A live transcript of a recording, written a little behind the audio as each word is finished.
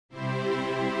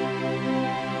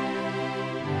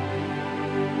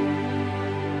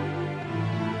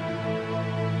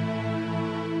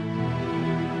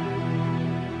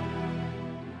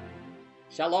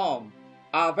Shalom.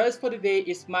 Our verse for today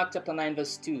is Mark chapter 9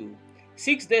 verse 2.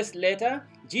 6 days later,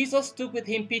 Jesus took with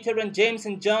him Peter and James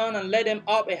and John and led them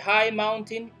up a high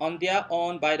mountain on their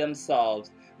own by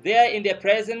themselves. There in their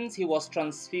presence he was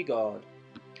transfigured.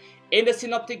 In the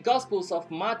synoptic gospels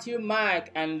of Matthew, Mark,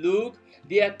 and Luke,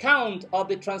 the account of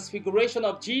the transfiguration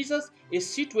of Jesus is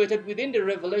situated within the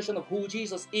revelation of who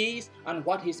Jesus is and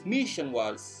what his mission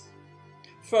was.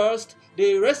 First,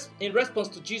 in response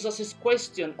to Jesus'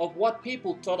 question of what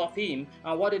people thought of him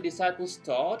and what the disciples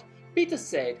thought, Peter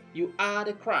said, "You are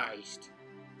the Christ."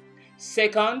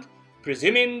 Second,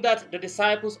 presuming that the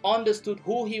disciples understood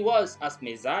who he was as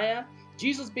Messiah,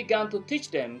 Jesus began to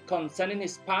teach them concerning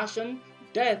his passion,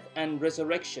 death, and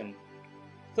resurrection.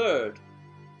 Third,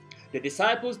 the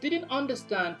disciples didn't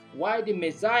understand why the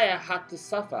Messiah had to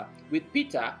suffer, with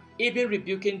Peter even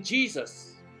rebuking Jesus.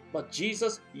 But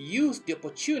Jesus used the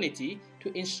opportunity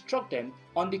to instruct them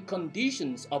on the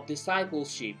conditions of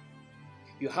discipleship.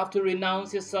 You have to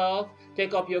renounce yourself,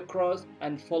 take up your cross,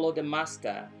 and follow the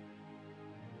Master.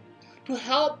 To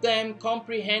help them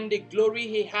comprehend the glory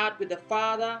he had with the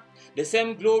Father, the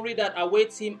same glory that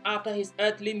awaits him after his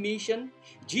earthly mission,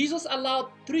 Jesus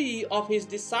allowed 3 of his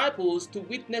disciples to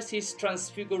witness his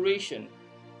transfiguration.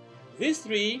 These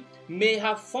 3 may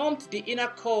have formed the inner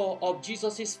core of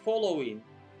Jesus' following.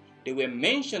 They were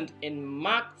mentioned in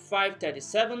Mark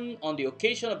 5:37 on the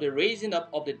occasion of the raising up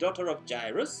of the daughter of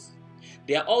Jairus.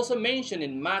 They are also mentioned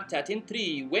in Mark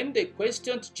 13:3 when they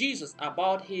questioned Jesus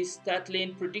about his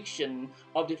startling prediction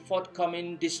of the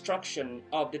forthcoming destruction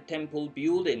of the temple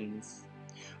buildings.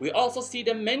 We also see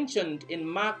them mentioned in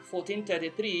Mark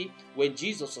 14:33 when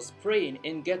Jesus was praying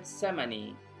in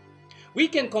Gethsemane. We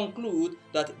can conclude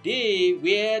that they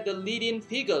were the leading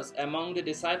figures among the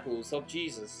disciples of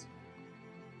Jesus.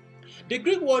 The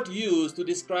Greek word used to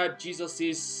describe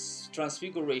Jesus'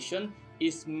 transfiguration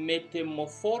is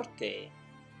metamorphorte,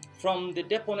 from the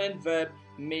deponent verb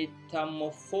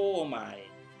metamorphomai.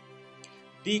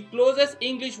 The closest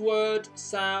English word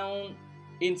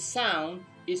in sound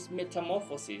is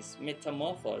metamorphosis,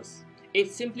 metamorphos.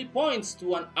 It simply points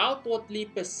to an outwardly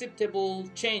perceptible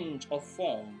change of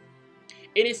form.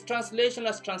 In its translation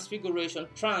as transfiguration,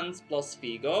 trans plus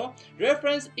figure,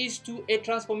 reference is to a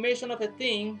transformation of a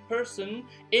thing, person,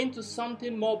 into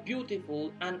something more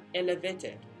beautiful and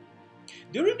elevated.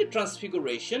 During the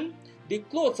transfiguration, the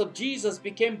clothes of Jesus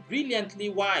became brilliantly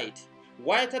white,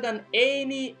 whiter than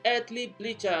any earthly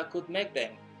bleacher could make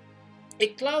them. A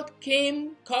cloud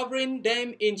came covering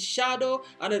them in shadow,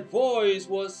 and a voice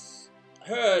was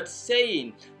heard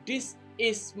saying, "This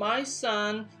is my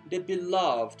Son, the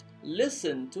beloved.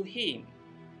 Listen to him."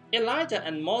 Elijah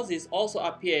and Moses also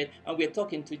appeared and were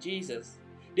talking to Jesus.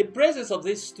 The presence of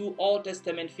these 2 Old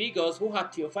Testament figures who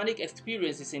had theophanic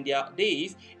experiences in their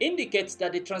days indicates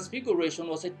that the transfiguration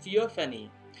was a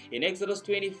theophany. In Exodus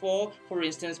 24, for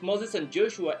instance, Moses and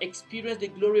Joshua experienced the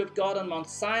glory of God on Mount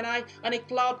Sinai, and a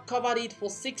cloud covered it for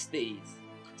 6 days.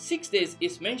 6 days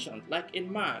is mentioned, like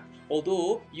in Mark,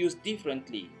 although used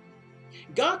differently.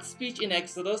 God's speech in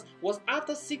Exodus was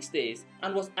after 6 days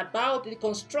and was about the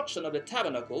construction of the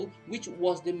tabernacle, which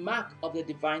was the mark of the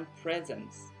divine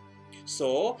presence.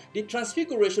 So, the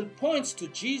transfiguration points to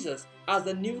Jesus as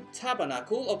the new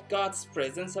tabernacle of God's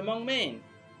presence among men.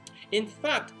 In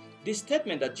fact, the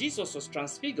statement that Jesus was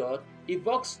transfigured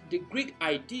evokes the Greek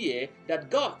idea that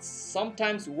God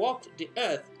sometimes walked the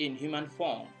earth in human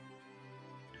form.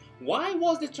 Why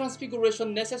was the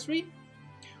transfiguration necessary?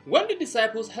 When the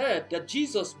disciples heard that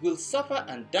Jesus will suffer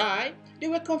and die, they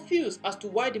were confused as to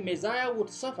why the Messiah would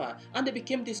suffer, and they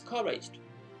became discouraged.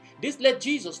 This led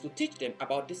Jesus to teach them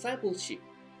about discipleship.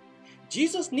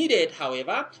 Jesus needed,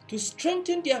 however, to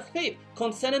strengthen their faith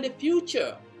concerning the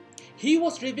future. He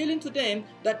was revealing to them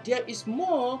that there is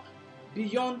more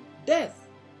beyond death.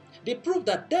 The proof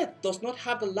that death does not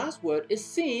have the last word is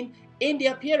seen in the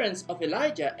appearance of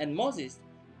Elijah and Moses.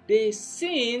 Their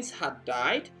sins had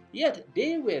died, yet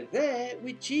they were there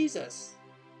with Jesus.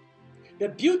 The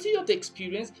beauty of the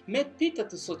experience made Peter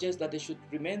to suggest that they should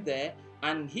remain there,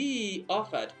 and he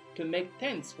offered to make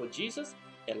tents for Jesus,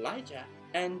 Elijah,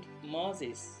 and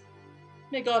Moses.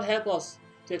 May God help us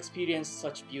to experience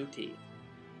such beauty.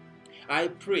 I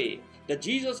pray that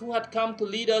Jesus, who had come to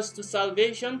lead us to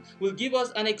salvation, will give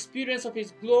us an experience of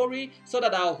his glory so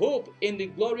that our hope in the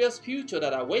glorious future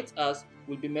that awaits us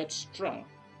will be made strong.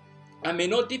 And may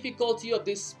no difficulty of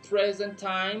these present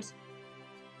times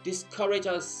discourage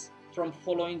us from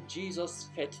following Jesus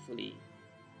faithfully.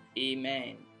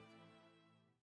 Amen.